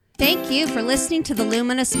Thank you for listening to The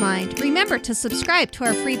Luminous Mind. Remember to subscribe to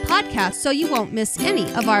our free podcast so you won't miss any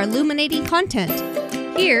of our illuminating content.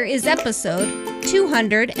 Here is episode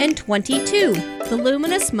 222, The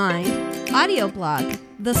Luminous Mind, Audioblog,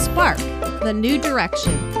 The Spark, The New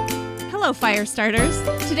Direction. Hello, fire starters.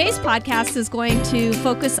 Today's podcast is going to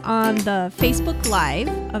focus on the Facebook Live,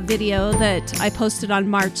 a video that I posted on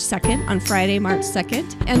March 2nd, on Friday, March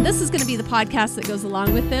 2nd. And this is going to be the podcast that goes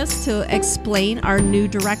along with this to explain our new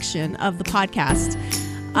direction of the podcast.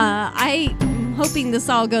 I'm hoping this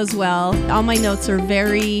all goes well. All my notes are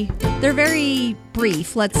very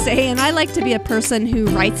brief, let's say. And I like to be a person who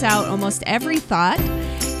writes out almost every thought.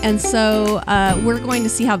 And so we're going to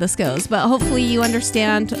see how this goes. But hopefully you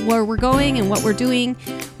understand where we're going and what we're doing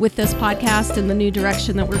with this podcast and the new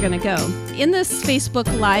direction that we're going to go. In this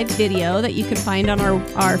Facebook Live video that you can find on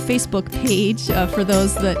our Facebook page, for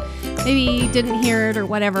those that maybe didn't hear it or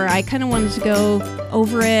whatever, I kind of wanted to go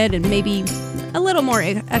over it and maybe a little more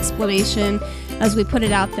explanation as we put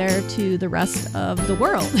it out there to the rest of the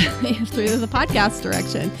world through the podcast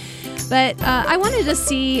direction. But I wanted to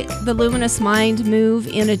see the luminous mind move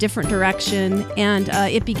in a different direction. And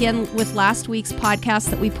it began with last week's podcast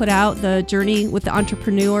that we put out, the Journey with the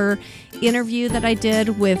Entrepreneur interview that I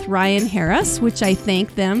did with Ryan Harris, which I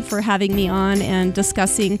thank them for having me on and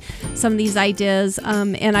discussing some of these ideas.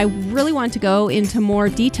 And I really want to go into more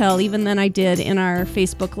detail even than I did in our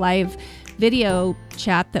Facebook Live video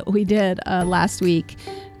chat that we did last week,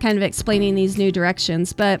 kind of explaining these new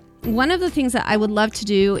directions. But one of the things that I would love to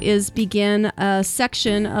do is begin a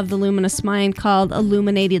section of the Luminous Mind called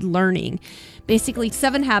Illuminated Learning. Basically,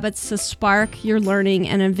 7 habits to spark your learning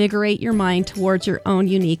and invigorate your mind towards your own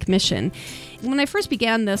unique mission. When I first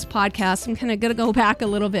began this podcast, I'm kind of going to go back a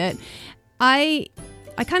little bit. I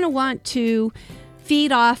kind of want to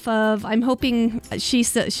feed off of, I'm hoping she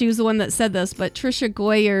was the one that said this, but Tricia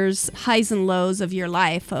Goyer's highs and lows of your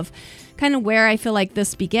life, of kind of where I feel like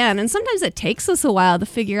this began. And sometimes it takes us a while to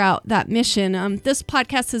figure out that mission. This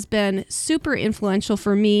podcast has been super influential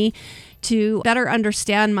for me to better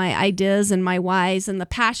understand my ideas and my whys and the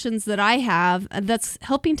passions that I have. That's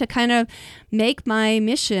helping to kind of make my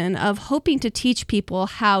mission of hoping to teach people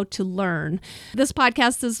how to learn. This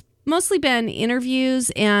podcast is mostly been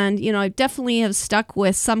interviews, and I definitely have stuck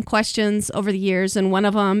with some questions over the years, and one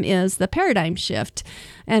of them is the paradigm shift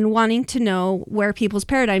and wanting to know where people's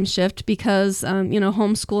paradigm shift, because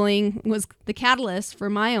homeschooling was the catalyst for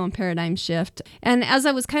my own paradigm shift. And as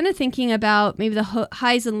I was kind of thinking about maybe the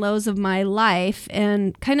highs and lows of my life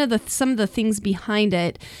and kind of some of the things behind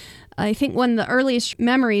it, I think one of the earliest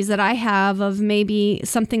memories that I have of maybe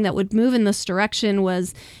something that would move in this direction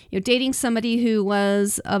was, dating somebody who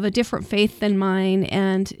was of a different faith than mine,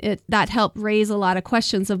 and that helped raise a lot of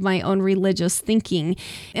questions of my own religious thinking.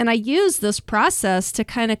 And I used this process to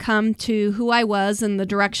kind of come to who I was and the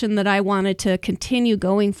direction that I wanted to continue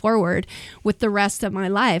going forward with the rest of my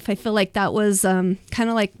life. I feel like that was kind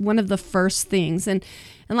of like one of the first things. And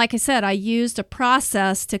like I said, I used a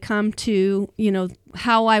process to come to,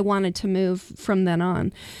 how I wanted to move from then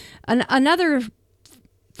on. Another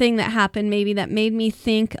thing that happened maybe that made me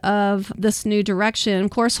think of this new direction, of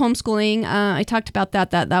course, homeschooling, I talked about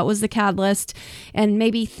that was the catalyst, and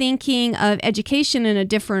maybe thinking of education in a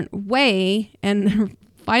different way and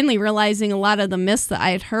finally realizing a lot of the myths that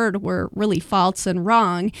I had heard were really false and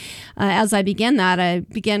wrong. As I began that, I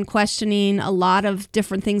began questioning a lot of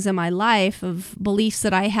different things in my life, of beliefs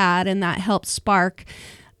that I had, and that helped spark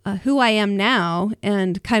who I am now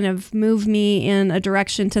and kind of move me in a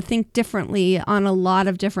direction to think differently on a lot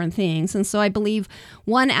of different things. And so I believe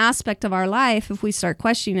one aspect of our life, if we start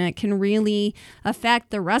questioning it, can really affect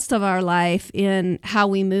the rest of our life in how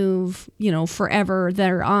we move, forever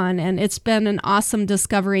thereon. And it's been an awesome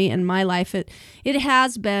discovery in my life. It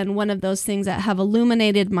has been one of those things that have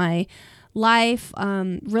illuminated my life,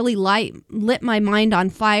 really lit my mind on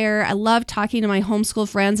fire. I love talking to my homeschool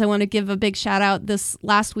friends. I want to give a big shout out. This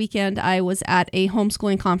last weekend, I was at a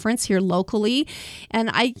homeschooling conference here locally, and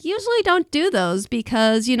I usually don't do those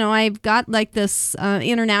because, I've got like this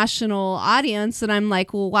international audience, and I'm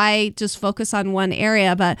like, well, why just focus on one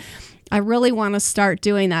area? But I really want to start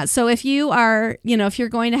doing that. So if you are, if you're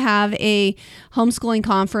going to have a homeschooling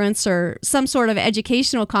conference or some sort of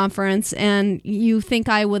educational conference and you think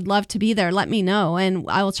I would love to be there, let me know and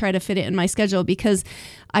I will try to fit it in my schedule, because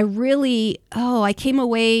I came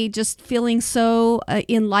away just feeling so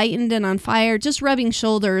enlightened and on fire, just rubbing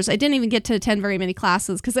shoulders. I didn't even get to attend very many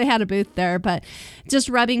classes because I had a booth there, but just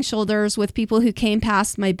rubbing shoulders with people who came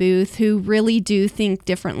past my booth who really do think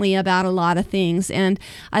differently about a lot of things. And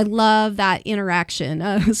I love that interaction,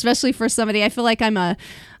 especially for somebody. I feel like I'm a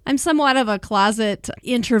I'm somewhat of a closet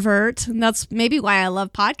introvert, and that's maybe why I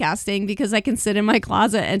love podcasting, because I can sit in my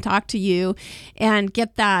closet and talk to you and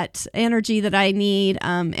get that energy that I need.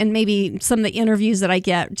 And maybe some of the interviews that I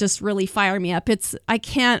get just really fire me up. I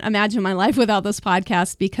can't imagine my life without this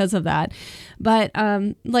podcast because of that. But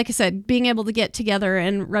like I said, being able to get together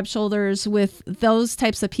and rub shoulders with those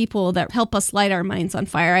types of people that help us light our minds on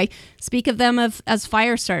fire. I speak of them as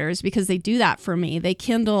fire starters because they do that for me. They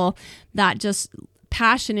kindle that just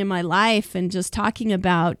passion in my life and just talking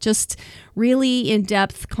about just really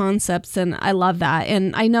in-depth concepts. And I love that.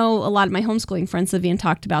 And I know a lot of my homeschooling friends have even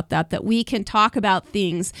talked about that we can talk about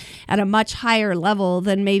things at a much higher level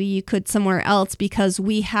than maybe you could somewhere else because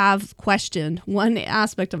we have questioned one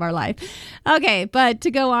aspect of our life. Okay, but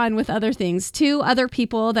to go on with other things, two other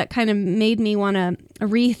people that kind of made me want to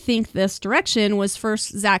rethink this direction was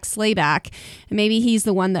first Zach Slayback. And maybe he's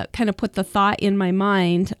the one that kind of put the thought in my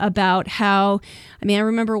mind about how, I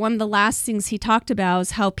remember one of the last things he talked about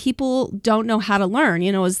is how people don't know how to learn,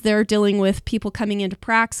 as they're dealing with people coming into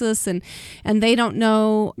praxis and they don't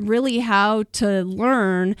know really how to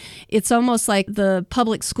learn. It's almost like the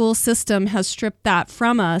public school system has stripped that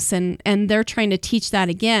from us and they're trying to teach that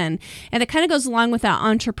again. And it kind of goes along with that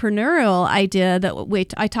entrepreneurial idea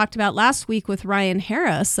that I talked about last week with Ryan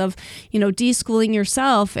Harris of, deschooling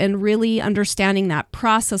yourself and really understanding that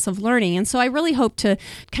process of learning. And so I really hope to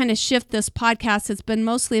kind of shift this podcast. It's been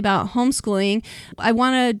mostly about homeschooling. I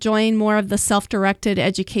want to join more of the self-directed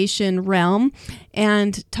education realm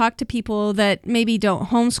and talk to people that maybe don't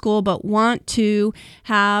homeschool but want to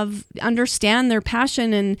understand their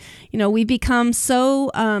passion. And, we become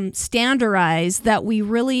so standardized that we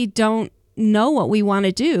really don't know what we want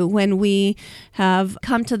to do when we have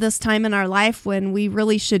come to this time in our life when we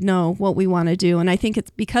really should know what we want to do. And I think it's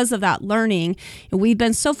because of that learning. We've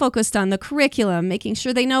been so focused on the curriculum, making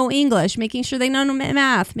sure they know English, making sure they know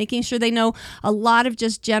math, making sure they know a lot of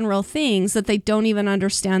just general things that they don't even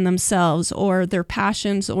understand themselves or their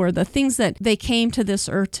passions or the things that they came to this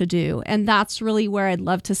earth to do. And that's really where I'd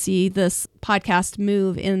love to see this podcast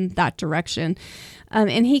move in that direction.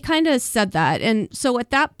 And he kind of said that. And so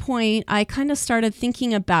at that point, I kind of started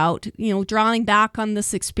thinking about, drawing back on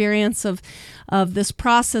this experience of this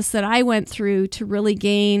process that I went through to really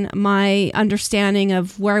gain my understanding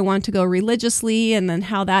of where I want to go religiously, and then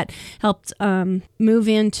how that helped move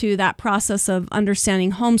into that process of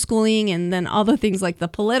understanding homeschooling, and then all the things like the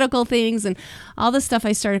political things and all the stuff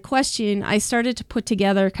I started questioning. I started to put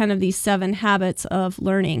together kind of these 7 habits of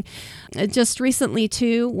learning. Just recently,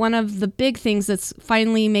 too, one of the big things that's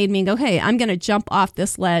finally made me go, hey, I'm going to jump off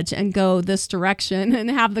this ledge and go this direction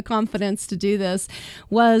and have the confidence to do this,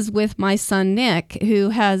 was with my son, Nick, who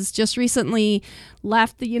has just recently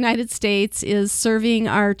left the United States, is serving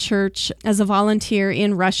our church as a volunteer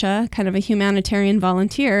in Russia, kind of a humanitarian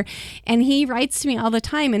volunteer. And he writes to me all the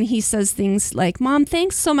time and he says things like, Mom,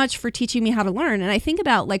 thanks so much for teaching me how to learn. And I think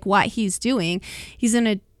about like what he's doing. He's in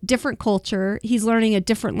a different culture. He's learning a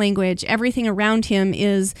different language. Everything around him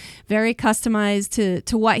is very customized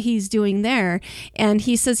to what he's doing there. And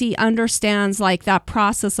he says he understands like that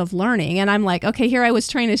process of learning. And I'm like, okay, here I was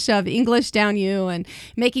trying to shove English down you and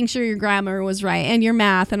making sure your grammar was right and your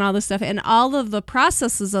math and all this stuff. And all of the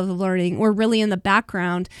processes of learning were really in the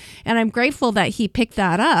background. And I'm grateful that he picked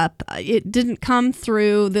that up. It didn't come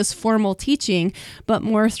through this formal teaching, but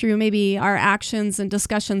more through maybe our actions and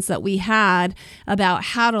discussions that we had about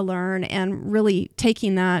how to learn and really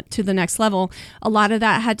taking that to the next level. A lot of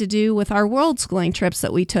that had to do with our world schooling trips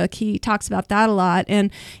that we took. He talks about that a lot, and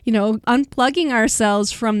unplugging ourselves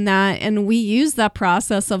from that, and we use that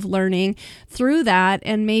process of learning through that,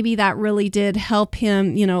 and maybe that really did help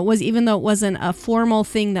him. It was, even though it wasn't a formal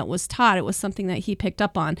thing that was taught, it was something that he picked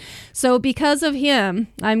up on. So because of him,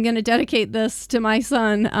 I'm going to dedicate this to my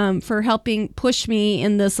son for helping push me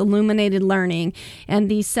in this illuminated learning and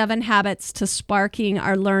these 7 habits to sparking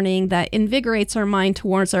our learning that invigorates our mind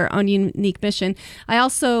towards our own unique mission. I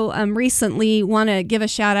also recently want to give a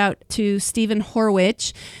shout out to Stephen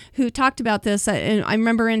Horwich, who talked about this. And I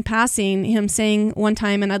remember in passing him saying one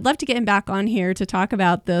time, and I'd love to get him back on here to talk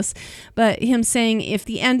about this, but him saying, if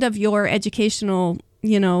the end of your educational,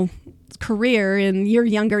 career in your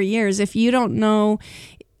younger years, if you don't know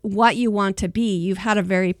what you want to be, you've had a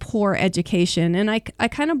very poor education. And I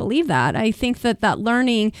kind of believe that. I think that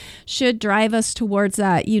learning should drive us towards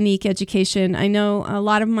that unique education. I know a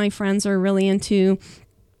lot of my friends are really into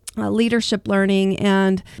leadership learning,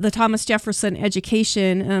 and the Thomas Jefferson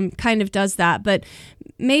education kind of does that. But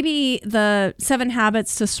maybe the 7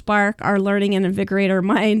 habits to spark our learning and invigorate our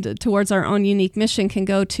mind towards our own unique mission can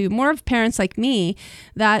go to more of parents like me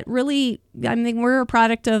that really, I mean, we're a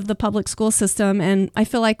product of the public school system. And I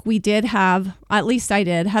feel like we did have, at least I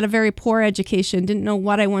did, had a very poor education, didn't know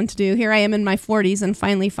what I wanted to do. Here I am in my 40s and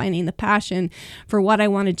finally finding the passion for what I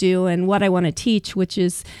want to do and what I want to teach, which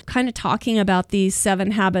is kind of talking about these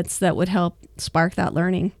 7 habits that would help spark that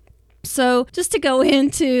learning. So just to go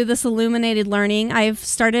into this illuminated learning, I've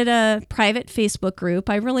started a private Facebook group.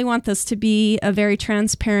 I really want this to be a very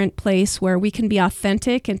transparent place where we can be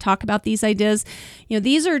authentic and talk about these ideas.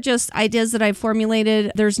 These are just ideas that I've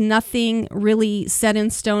formulated. There's nothing really set in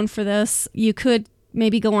stone for this. You could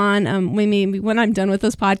maybe go on, maybe when I'm done with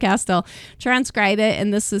this podcast, I'll transcribe it.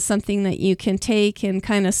 And this is something that you can take and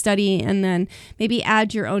kind of study and then maybe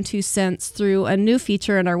add your own 2 cents through a new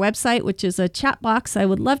feature on our website, which is a chat box. I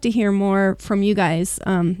would love to hear more from you guys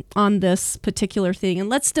on this particular thing. And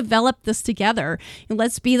let's develop this together. And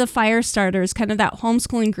let's be the fire starters, kind of that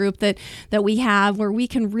homeschooling group that we have where we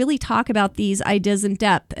can really talk about these ideas in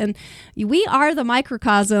depth. And we are the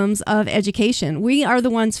microcosms of education. We are the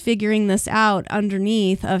ones figuring this out underneath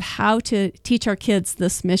of how to teach our kids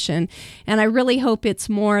this mission. And I really hope it's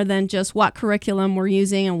more than just what curriculum we're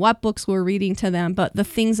using and what books we're reading to them, but the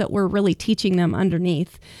things that we're really teaching them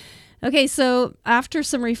underneath. Okay, so after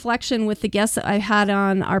some reflection with the guests that I had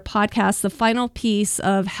on our podcast, the final piece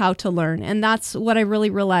of how to learn, and that's what I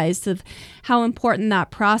really realized of how important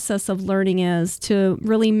that process of learning is to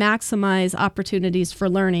really maximize opportunities for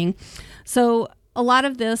learning. So a lot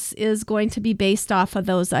of this is going to be based off of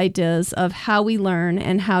those ideas of how we learn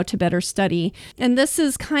and how to better study. And this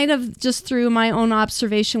is kind of just through my own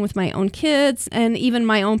observation with my own kids and even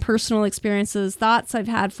my own personal experiences, thoughts I've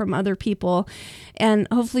had from other people. And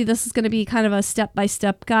hopefully this is going to be kind of a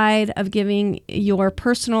step-by-step guide of giving your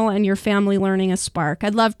personal and your family learning a spark.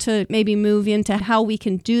 I'd love to maybe move into how we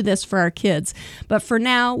can do this for our kids. But for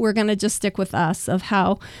now, we're going to just stick with us of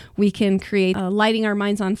how we can create lighting our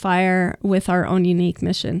minds on fire with our own unique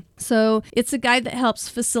mission. So it's a guide that helps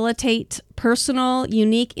facilitate personal,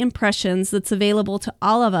 unique impressions that's available to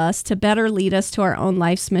all of us to better lead us to our own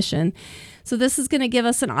life's mission. So this is going to give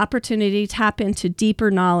us an opportunity to tap into deeper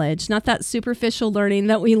knowledge, not that superficial learning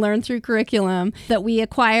that we learn through curriculum that we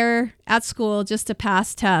acquire at school just to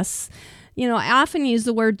pass tests. I often use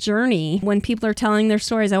the word journey when people are telling their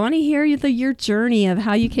stories. I want to hear your journey of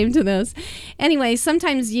how you came to this. Anyway,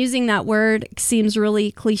 sometimes using that word seems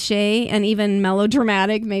really cliche and even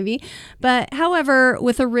melodramatic maybe. But however,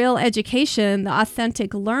 with a real education, the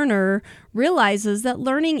authentic learner realizes that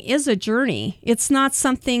learning is a journey. It's not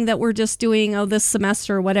something that we're just doing, this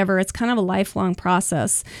semester or whatever. It's kind of a lifelong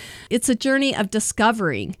process. It's a journey of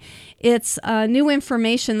discovering. It's new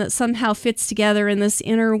information that somehow fits together in this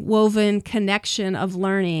interwoven connection of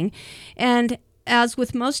learning. And as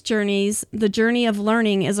with most journeys, the journey of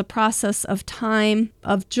learning is a process of time,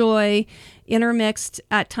 of joy, intermixed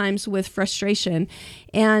at times with frustration.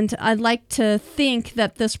 And I'd like to think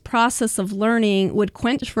that this process of learning would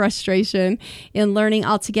quench frustration in learning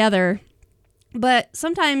altogether. But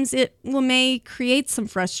sometimes it may create some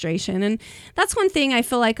frustration. And that's one thing I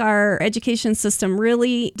feel like our education system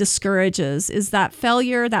really discourages is that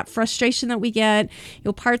failure, that frustration that we get,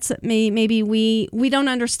 parts that maybe we don't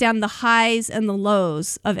understand the highs and the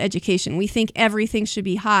lows of education. We think everything should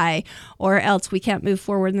be high or else we can't move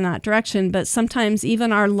forward in that direction. But sometimes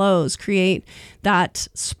even our lows create that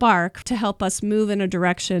spark to help us move in a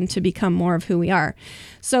direction to become more of who we are.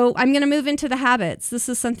 So I'm going to move into the habits. This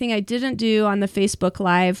is something I didn't do on the Facebook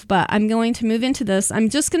Live, but I'm going to move into this. I'm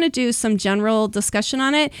just going to do some general discussion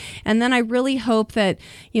on it. And then I really hope that,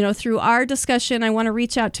 through our discussion, I want to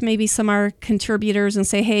reach out to maybe some of our contributors and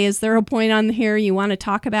say, hey, is there a point on here you want to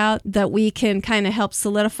talk about that we can kind of help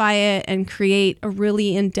solidify it and create a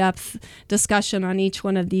really in-depth discussion on each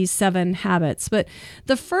one of these 7 habits. But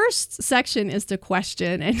the first section is the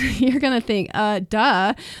question. And you're going to think,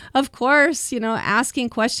 duh, of course, asking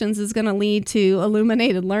questions is going to lead to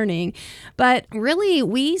illuminated learning. But really,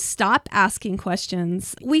 we stop asking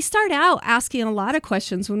questions. We start out asking a lot of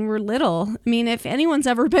questions when we're little. I mean, if anyone's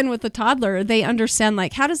ever been with a toddler, they understand,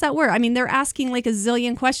 how does that work? I mean, they're asking a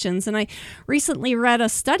zillion questions. And I recently read a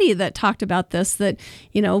study that talked about this, that,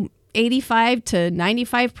 85 to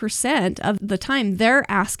 95% of the time they're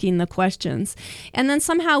asking the questions. And then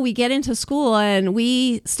somehow we get into school and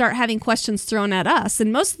we start having questions thrown at us.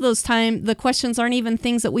 And most of those time, the questions aren't even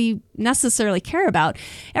things that we necessarily care about.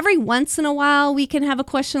 Every once in a while, we can have a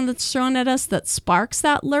question that's thrown at us that sparks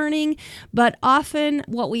that learning. But often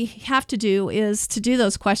what we have to do is to do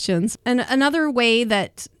those questions. And another way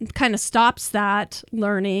that kind of stops that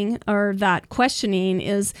learning or that questioning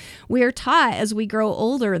is we are taught as we grow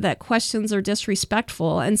older that questions are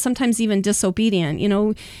disrespectful and sometimes even disobedient.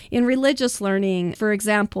 In religious learning, for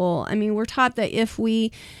example, we're taught that if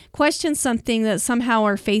we question something, that somehow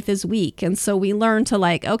our faith is weak. And so we learn to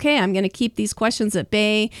okay, I'm going to keep these questions at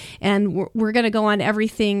bay and we're going to go on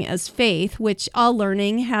everything as faith, which all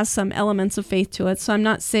learning has some elements of faith to it. So I'm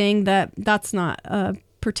not saying that that's not a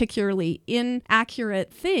particularly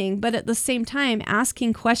inaccurate thing, but at the same time,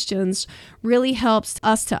 asking questions really helps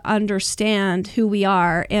us to understand who we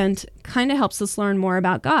are and kind of helps us learn more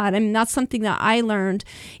about God. That's something that I learned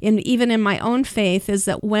even in my own faith, is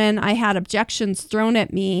that when I had objections thrown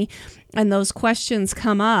at me and those questions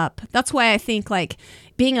come up, that's why I think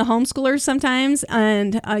being a homeschooler sometimes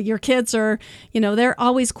and your kids are, they're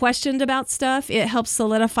always questioned about stuff. It helps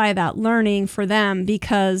solidify that learning for them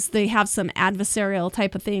because they have some adversarial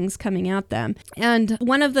type of things coming at them. And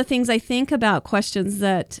one of the things I think about questions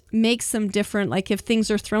that makes them different, if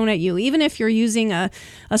things are thrown at you, even if you're using a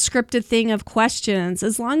scripted thing of questions,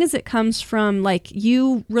 as long as it comes from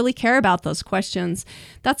you really care about those questions,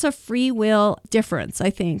 that's a free will difference,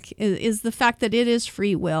 I think, is the fact that it is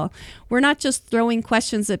free will. We're not just throwing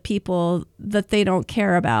questions at people that they don't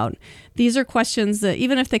care about. These are questions that,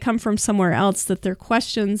 even if they come from somewhere else, that they're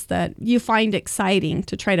questions that you find exciting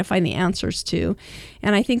to try to find the answers to.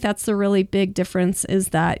 And I think that's the really big difference, is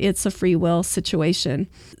that it's a free will situation.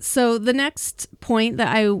 So the next point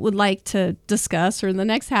that I would like to discuss, or the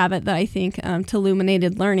next habit that I think to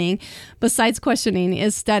illuminated learning, besides questioning,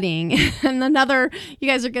 is studying. And you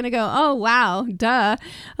guys are going to go, oh, wow, duh.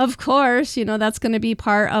 Of course, that's going to be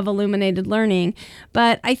part of illuminated learning.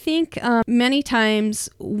 But I think many times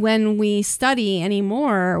when we study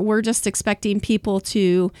anymore, we're just expecting people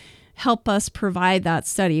to help us provide that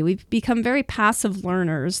study. We've become very passive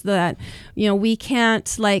learners that, we can't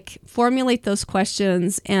formulate those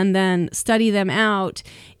questions and then study them out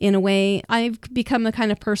in a way. I've become the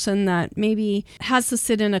kind of person that maybe has to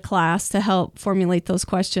sit in a class to help formulate those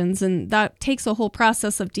questions. And that takes a whole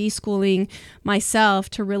process of deschooling myself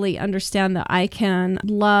to really understand that I can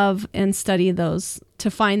love and study those, to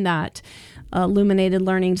find that illuminated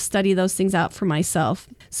learning, to study those things out for myself.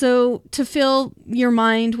 So to fill your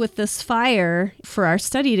mind with this fire for our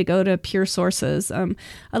study, to go to pure sources.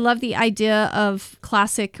 I love the idea of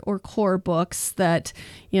classic or core books that,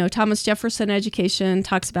 Thomas Jefferson Education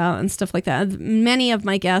talks about and stuff like that. Many of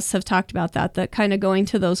my guests have talked about that kind of going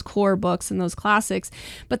to those core books and those classics,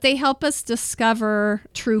 but they help us discover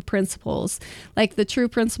true principles. Like the true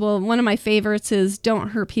principle, one of my favorites is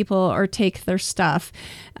don't hurt people or take their stuff.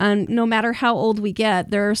 And no matter how old we get,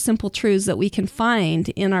 there are simple truths that we can find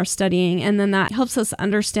in our studying, and then that helps us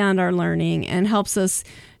understand our learning and helps us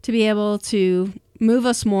to be able to move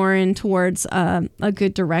us more in towards a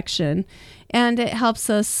good direction. And it helps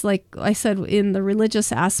us, like I said, in the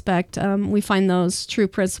religious aspect, we find those true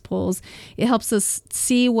principles. It helps us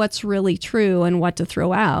see what's really true and what to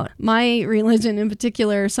throw out. My religion in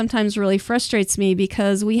particular sometimes really frustrates me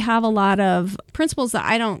because we have a lot of principles that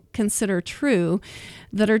I don't consider true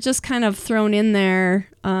that are just kind of thrown in there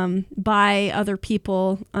by other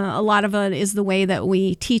people. A lot of it is the way that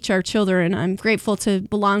we teach our children. I'm grateful to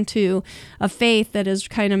belong to a faith that is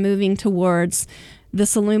kind of moving towards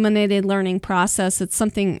this illuminated learning process. It's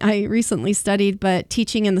something I recently studied, but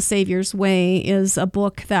Teaching in the Savior's Way is a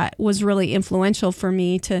book that was really influential for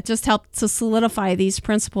me to just help to solidify these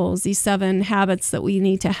principles, these 7 habits that we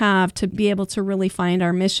need to have to be able to really find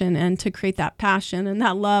our mission and to create that passion and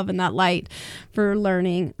that love and that light for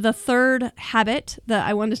learning. The third habit that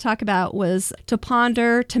I wanted to talk about was to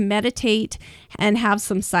ponder, to meditate, and have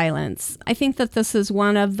some silence. I think that this is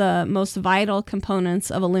one of the most vital components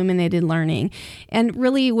of illuminated learning. And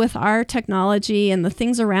really with our technology and the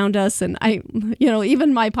things around us, and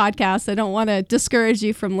even my podcast, I don't want to discourage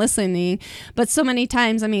you from listening, but so many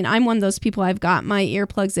times, I'm one of those people, I've got my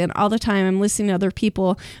earplugs in all the time. I'm listening to other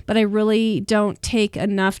people, but I really don't take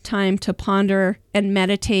enough time to ponder and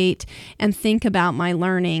meditate and think about my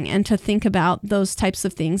learning and to think about those types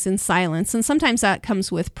of things in silence. And sometimes that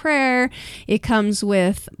comes with prayer. It comes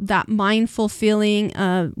with that mindful feeling.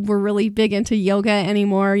 We're really big into yoga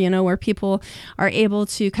anymore, where people are able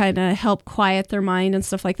to kind of help quiet their mind and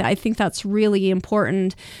stuff like that. I think that's really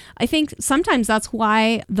important. I think sometimes that's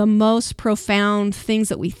why the most profound things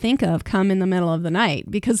that we think of come in the middle of the night,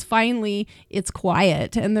 because finally it's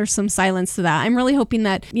quiet and there's some silence to that. I'm really hoping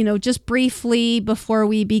that, just briefly before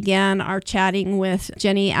we began our chatting with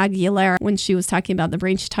Jenny Aguilera, when she was talking about the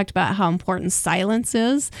brain, she talked about how important silence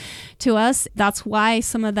is to us. That's why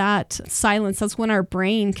some of that silence, that's when our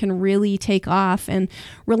brain can really take off and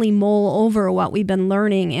really mull over what we've been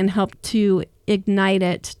learning and help to ignite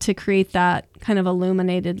it to create that kind of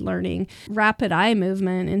illuminated learning. Rapid eye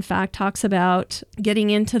movement, in fact, talks about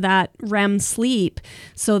getting into that REM sleep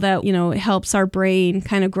so that, it helps our brain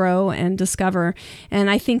kind of grow and discover.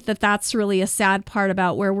 And I think that that's really a sad part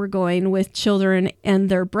about where we're going with children and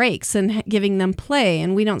their breaks and giving them play.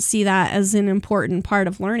 And we don't see that as an important part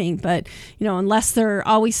of learning. But, unless they're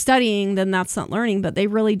always studying, then that's not learning. But they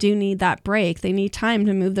really do need that break. They need time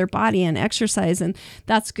to move their body and exercise. And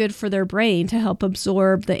that's good for their brain to help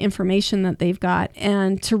absorb the information that they've got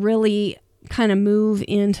and to really kind of move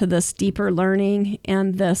into this deeper learning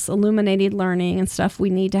and this illuminated learning and stuff. We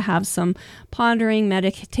need to have some pondering,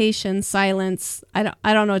 meditation, silence. I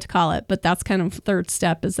don't know what to call it, but that's kind of third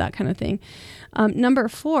step is that kind of thing. Number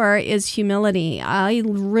 4 is humility. I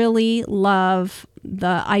really love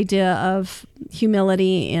the idea of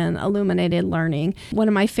humility in illuminated learning. One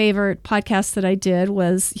of my favorite podcasts that I did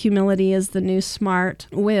was Humility is the New Smart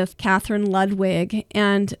with Catherine Ludwig.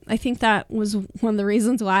 And I think that was one of the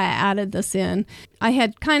reasons why I added this in. I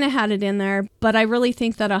had kind of had it in there, but I really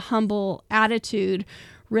think that a humble attitude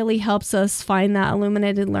really helps us find that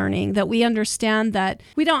illuminated learning, that we understand that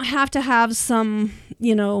we don't have to have some,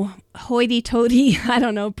 hoity-toity,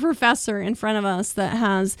 professor in front of us that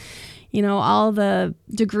has, all the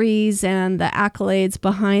degrees and the accolades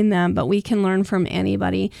behind them, but we can learn from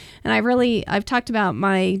anybody. And I've talked about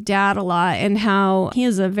my dad a lot and how he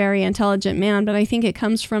is a very intelligent man, but I think it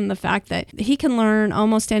comes from the fact that he can learn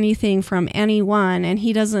almost anything from anyone, and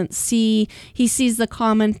he sees the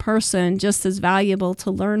common person just as valuable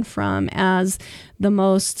to learn from as the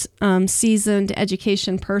most seasoned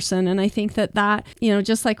education person. And I think that,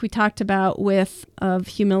 just like we talked about of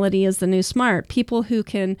humility is the new smart, people who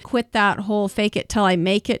can quit that whole fake it till I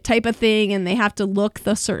make it type of thing, and they have to look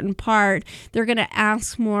the certain part, they're going to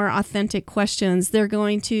ask more authentic questions. They're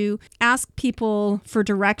going to ask people for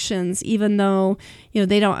directions, even though,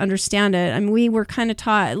 they don't understand it. I mean, we were kind of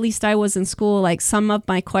taught, at least I was in school, like some of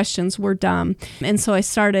my questions were dumb. And so I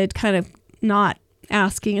started kind of not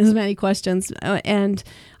asking as many questions, and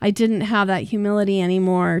I didn't have that humility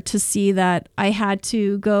anymore to see that I had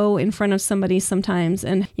to go in front of somebody sometimes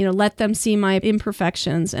and, let them see my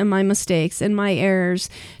imperfections and my mistakes and my errors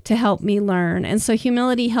to help me learn. And so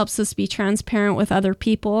humility helps us be transparent with other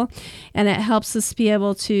people, and it helps us be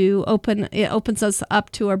able to opens us up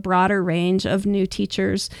to a broader range of new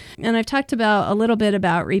teachers. And I've talked about a little bit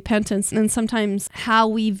about repentance and sometimes how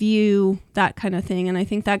we view that kind of thing. And I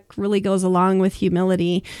think that really goes along with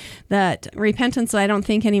humility, that repentance, I don't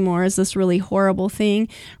think anymore is this really horrible thing.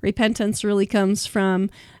 Repentance really comes from,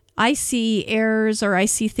 I see errors or I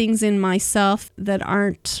see things in myself that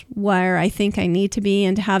aren't where I think I need to be,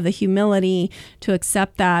 and to have the humility to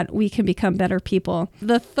accept that we can become better people.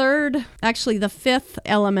 The fifth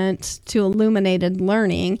element to illuminated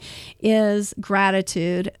learning is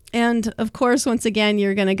gratitude. And of course, once again,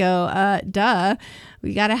 you're going to go, duh.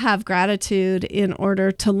 We got to have gratitude in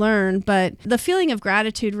order to learn. But the feeling of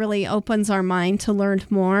gratitude really opens our mind to learn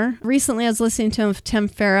more. Recently, I was listening to Tim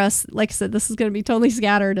Ferriss. Like I said, this is going to be totally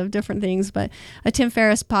scattered of different things, but a Tim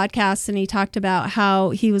Ferriss podcast, and he talked about how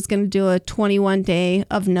he was going to do a 21-day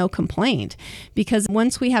of no complaint. Because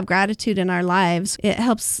once we have gratitude in our lives, it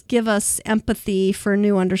helps give us empathy for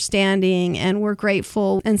new understanding, and we're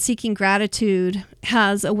grateful. And seeking gratitude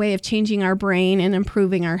has a way of changing our brain and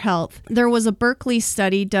improving our health. There was a Berkeley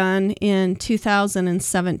study done in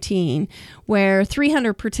 2017 where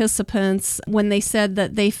 300 participants, when they said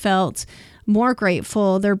that they felt more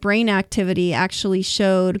grateful, their brain activity actually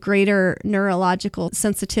showed greater neurological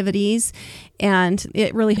sensitivities, and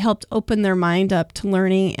it really helped open their mind up to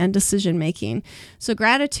learning and decision making. So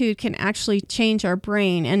gratitude can actually change our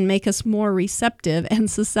brain and make us more receptive and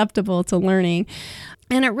susceptible to learning.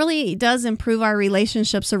 And it really does improve our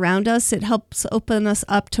relationships around us. It helps open us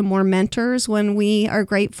up to more mentors when we are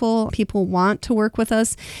grateful. People want to work with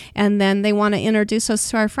us, and then they want to introduce us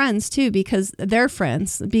to our friends too, because they're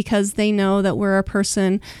friends, because they know that we're a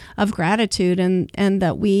person of gratitude and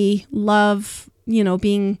that we love,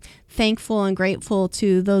 being thankful and grateful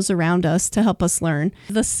to those around us to help us learn.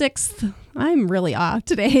 The sixth, I'm really off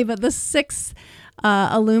today, but the sixth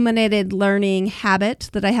illuminated learning habit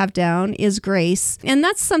that I have down is grace. And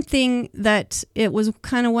that's something that it was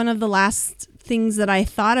kind of one of the last things that I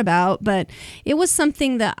thought about, but it was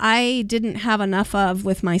something that I didn't have enough of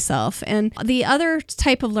with myself. And the other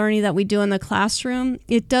type of learning that we do in the classroom,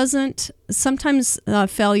 sometimes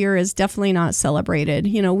failure is definitely not celebrated.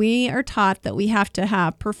 We are taught that we have to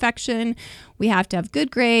have perfection, we have to have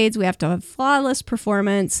good grades, we have to have flawless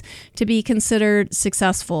performance to be considered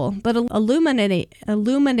successful. But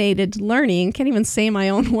illuminated learning, can't even say my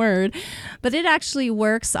own word, but it actually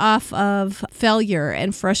works off of failure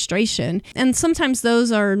and frustration. And sometimes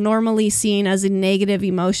those are normally seen as negative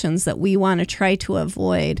emotions that we want to try to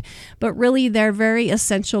avoid. But really, they're very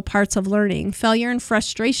essential parts of learning. Failure and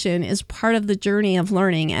frustration is part of the journey of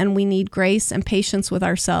learning, and we need grace and patience with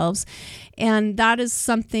ourselves. And that is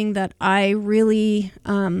something that I really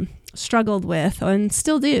struggled with and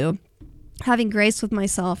still do. Having grace with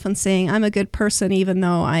myself and saying I'm a good person even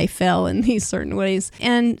though I fail in these certain ways.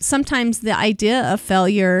 And sometimes the idea of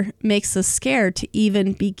failure makes us scared to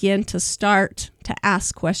even begin to start to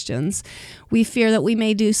ask questions. We fear that we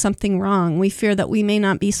may do something wrong. We fear that we may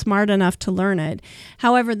not be smart enough to learn it.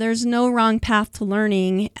 However, there's no wrong path to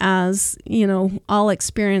learning, as all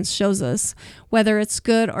experience shows us. Whether it's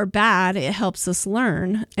good or bad, it helps us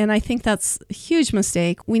learn. And I think that's a huge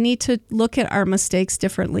mistake. We need to look at our mistakes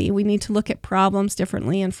differently. We need to look at problems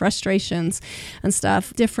differently and frustrations and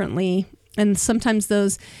stuff differently. And sometimes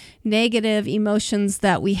those negative emotions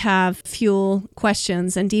that we have fuel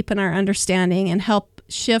questions and deepen our understanding and help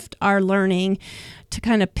shift our learning to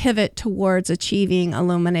kind of pivot towards achieving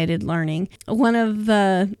illuminated learning. One of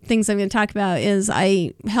the things I'm going to talk about is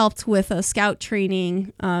I helped with a scout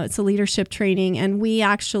training. It's a leadership training, and we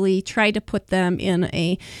actually try to put them in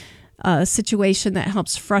a situation that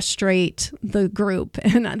helps frustrate the group.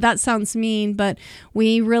 And that sounds mean, but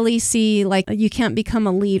we really see you can't become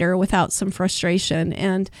a leader without some frustration.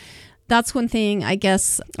 And that's one thing I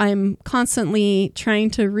guess I'm constantly trying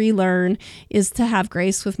to relearn is to have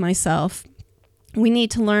grace with myself. We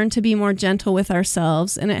need to learn to be more gentle with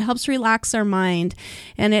ourselves, and it helps relax our mind,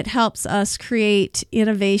 and it helps us create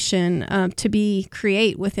innovation,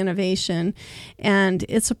 create with innovation, and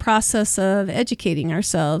it's a process of educating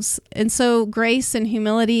ourselves. And so grace and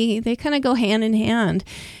humility, they kind of go hand in hand.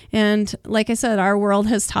 And like I said, our world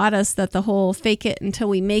has taught us that the whole fake it until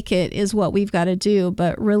we make it is what we've got to do.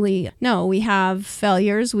 But really, no, we have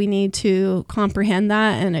failures. We need to comprehend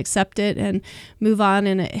that and accept it and move on.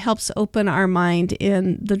 And it helps open our mind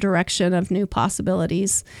in the direction of new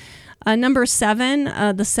possibilities. Number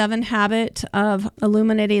 7, the 7 habit of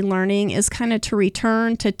illuminating learning is kind of to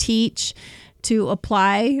return, to teach, to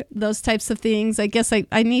apply those types of things. I guess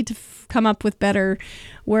I need to come up with better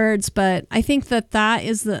words, but I think that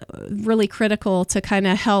is really critical to kind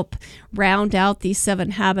of help round out these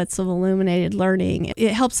 7 habits of illuminated learning.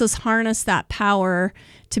 It helps us harness that power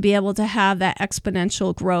to be able to have that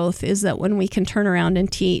exponential growth, is that when we can turn around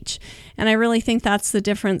and teach. And I really think that's the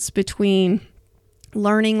difference between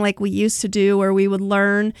learning like we used to do, where we would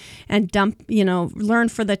learn and learn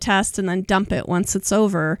for the test and then dump it once it's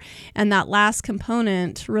over. And that last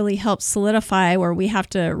component really helps solidify where we have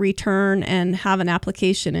to return and have an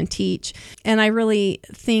application and teach. And I really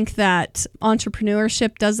think that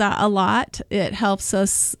entrepreneurship does that a lot. It helps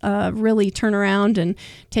us really turn around and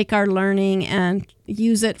take our learning and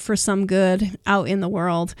use it for some good out in the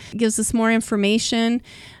world. It gives us more information,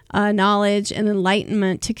 knowledge, and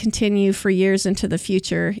enlightenment to continue for years into the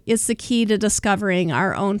future. It's the key to discovering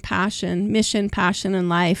our own passion in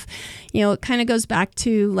life. It kind of goes back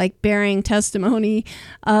to bearing testimony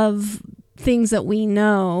of things that we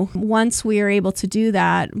know. Once we are able to do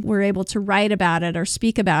that, we're able to write about it or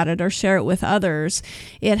speak about it or share it with others.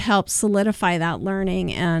 It helps solidify that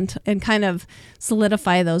learning and kind of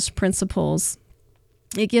solidify those principles.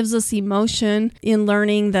 It gives us emotion in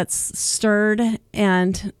learning that's stirred,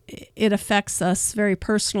 and it affects us very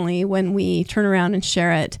personally when we turn around and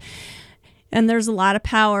share it. And there's a lot of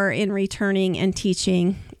power in returning and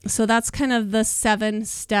teaching. So that's kind of the 7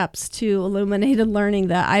 steps to illuminated learning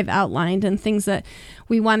that I've outlined and things that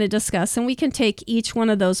we want to discuss. And we can take each one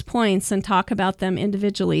of those points and talk about them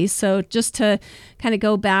individually. So just to kind of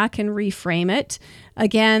go back and reframe it,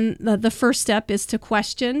 again, the first step is to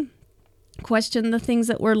question. question the things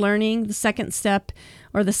that we're learning. The second step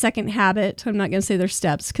or the second habit, I'm not going to say they're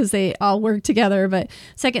steps because they all work together, but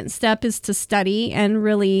second step is to study and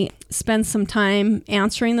really spend some time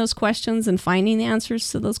answering those questions and finding the answers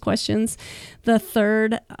to those questions. The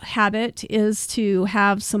third habit is to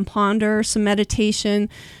have some ponder, some meditation,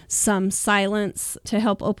 some silence to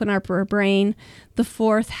help open up our brain. The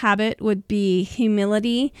fourth habit would be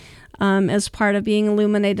humility as part of being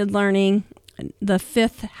illuminated learning. The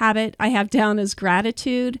fifth habit I have down is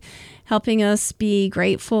gratitude, helping us be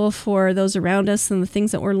grateful for those around us and the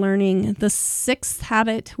things that we're learning. The sixth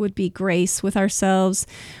habit would be grace with ourselves,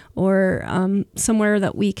 or somewhere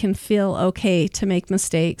that we can feel okay to make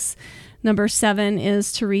mistakes. Number 7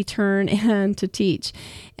 is to return and to teach.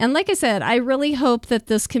 And like I said, I really hope that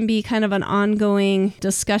this can be kind of an ongoing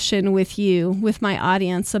discussion with you, with my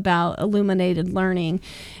audience, about illuminated learning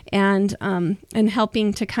and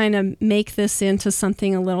helping to kind of make this into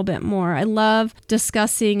something a little bit more. I love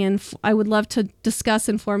discussing, and I would love to discuss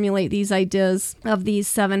and formulate these ideas of these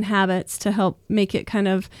 7 habits to help make it kind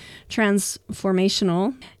of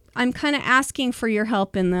transformational. I'm kind of asking for your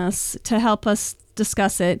help in this to help us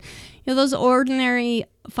discuss it. You know, those ordinary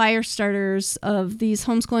fire starters of these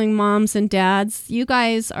homeschooling moms and dads, you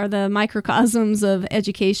guys are the microcosms of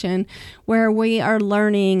education where we are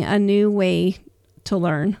learning a new way to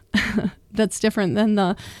learn that's different than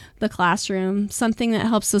the classroom, something that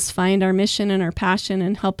helps us find our mission and our passion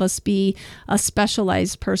and help us be a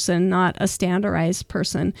specialized person, not a standardized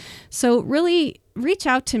person. So really reach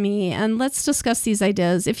out to me and let's discuss these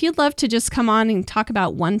ideas. If you'd love to just come on and talk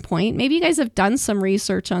about one point, maybe you guys have done some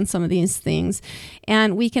research on some of these things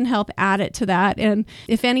and we can help add it to that. And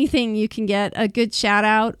if anything, you can get a good shout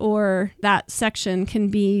out or that section can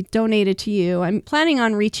be donated to you. I'm planning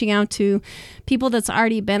on reaching out to people that's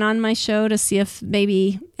already been on my show to see if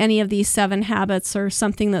maybe any of these 7 habits or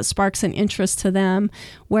something that sparks an interest to them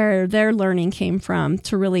where their learning came from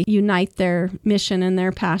to really unite their mission and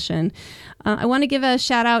their passion. I want to give a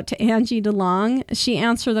shout out to Angie DeLong. She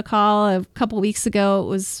answered the call a couple weeks ago. It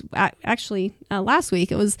was actually last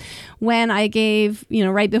week. It was when I gave,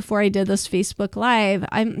 right before I did this Facebook Live.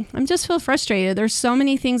 I'm just feel frustrated. There's so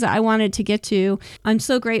many things that I wanted to get to. I'm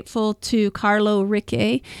so grateful to Carlo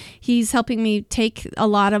Ricche. He's helping me take a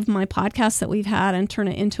lot of my podcasts that we've had and turn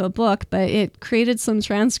it into a book, but it created some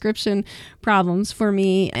transcription problems for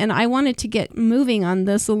me. And I wanted to get moving on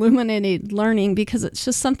this illuminated learning because it's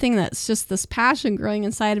just something that's just this passion growing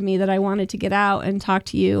inside of me that I wanted to get out and talk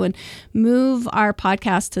to you and move our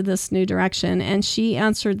podcast to this new direction. And she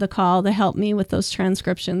answered the call to help me with those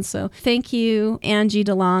transcriptions. So thank you, Angie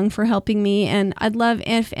DeLong, for helping me. And I'd love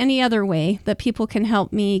if any other way that people can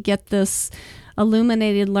help me get this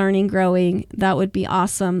illuminated learning growing, that would be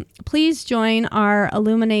awesome. Please join our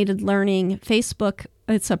Illuminated Learning Facebook.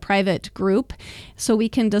 It's a private group, so we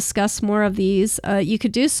can discuss more of these. You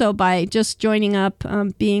could do so by just joining up,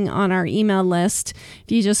 being on our email list.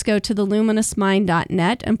 If you just go to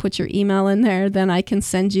theluminousmind.net and put your email in there, then I can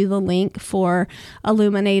send you the link for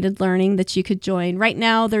Illuminated Learning that you could join. Right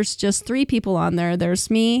now, there's just 3 people on there. There's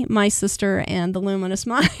me, my sister, and the Luminous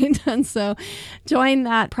Mind. And so join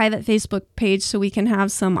that private Facebook page so we can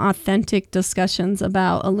have some authentic discussions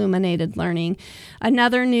about illuminated learning.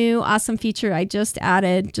 Another new awesome feature I just added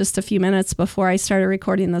just a few minutes before I started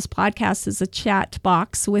recording this podcast is a chat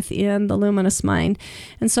box within the Luminous Mind.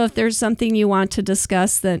 And so if there's something you want to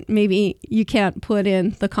discuss that maybe you can't put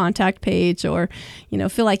in the contact page or,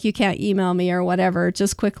 feel like you can't email me or whatever,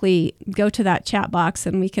 just quickly go to that chat box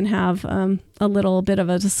and we can have a little bit of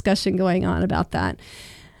a discussion going on about that.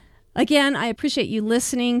 Again, I appreciate you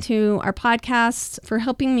listening to our podcast, for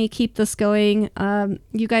helping me keep this going.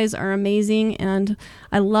 You guys are amazing, and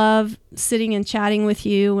I love sitting and chatting with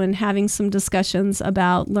you and having some discussions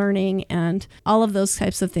about learning and all of those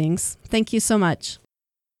types of things. Thank you so much.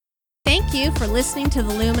 Thank you for listening to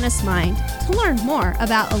The Luminous Mind. To learn more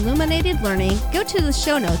about illuminated learning, go to the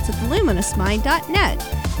show notes at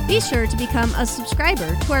theluminousmind.net. Be sure to become a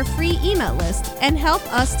subscriber to our free email list and help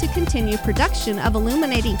us to continue production of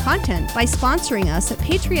illuminating content by sponsoring us at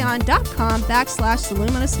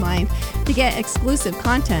patreon.com/theluminousmind to get exclusive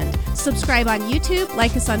content. Subscribe on YouTube,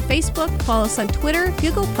 like us on Facebook, follow us on Twitter,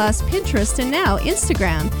 Google+, Pinterest, and now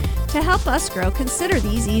Instagram. To help us grow, consider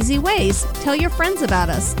these easy ways. Tell your friends about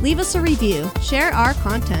us, leave us a review, share our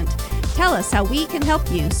content. Tell us how we can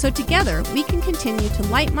help you so together we can continue to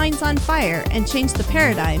light minds on fire and change the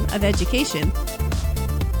paradigm of education.